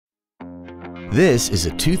This is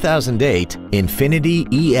a 2008 Infiniti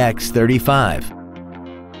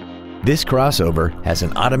EX35. This crossover has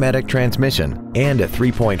an automatic transmission and a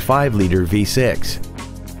 3.5-liter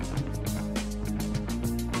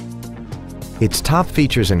V6. Its top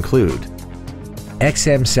features include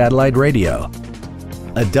XM satellite radio,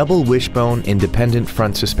 a double wishbone independent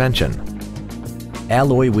front suspension,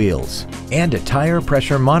 alloy wheels, and a tire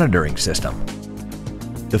pressure monitoring system.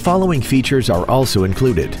 The following features are also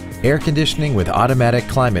included: air conditioning with automatic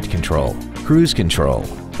climate control, cruise control,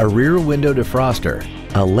 a rear window defroster,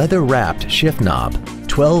 a leather-wrapped shift knob,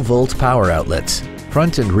 12-volt power outlets,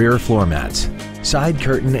 front and rear floor mats, side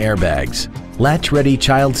curtain airbags, latch-ready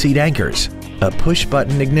child seat anchors, a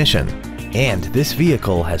push-button ignition, and this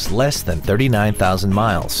vehicle has less than 39,000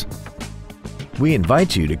 miles. We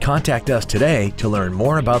invite you to contact us today to learn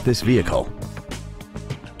more about this vehicle.